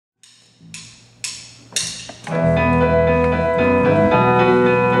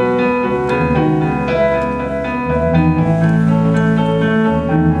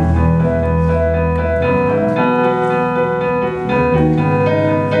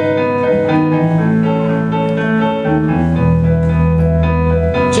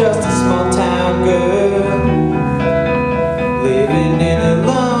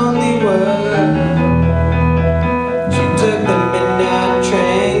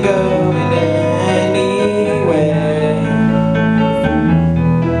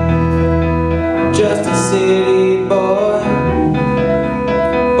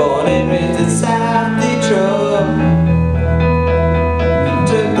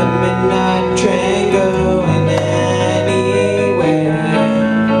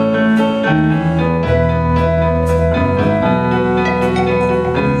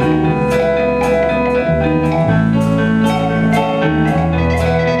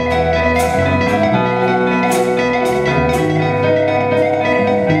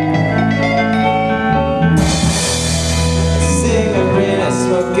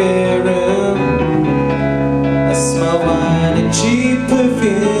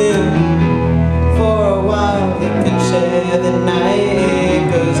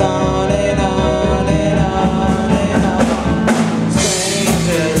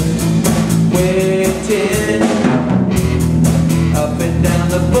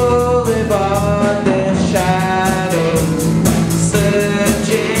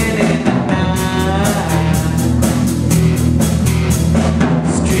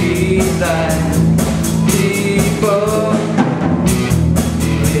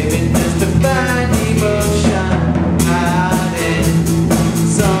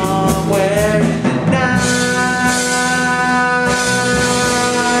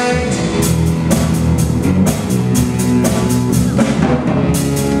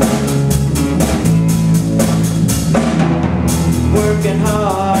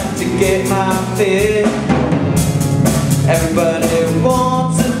get my fill. Everybody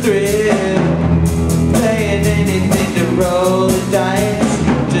wants a thrill, playing anything to roll the dice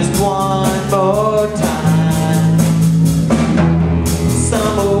just one more time.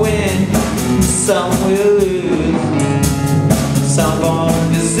 Some will win, some will lose, some born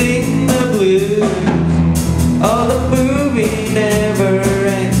to sing the blues. Oh, the movie never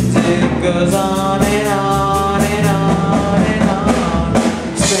ends, it goes on and on and on and on.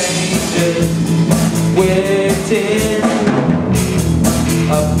 Strangers waiting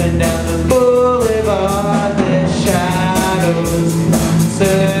up and down the boulevard, their shadows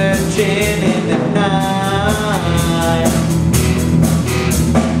searching in the night.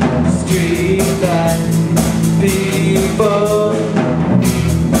 Streetlight people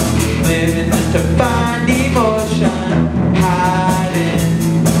living just to find emotion, hiding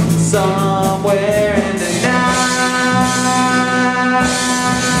somewhere in the night.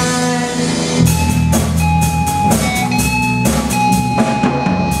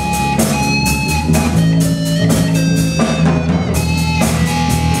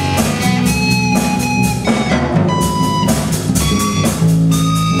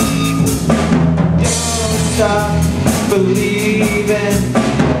 Stop believing,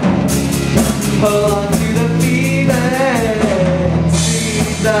 hold on to the feeling.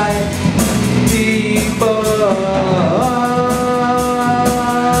 Streets like people,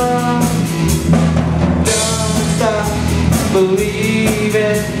 don't stop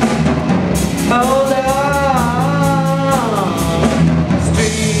believing, hold on.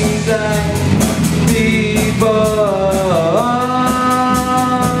 Streets like people,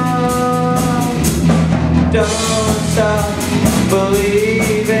 don't stop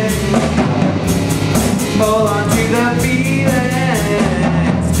believing, hold on to the feeling.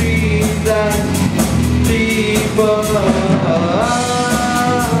 Streets like people.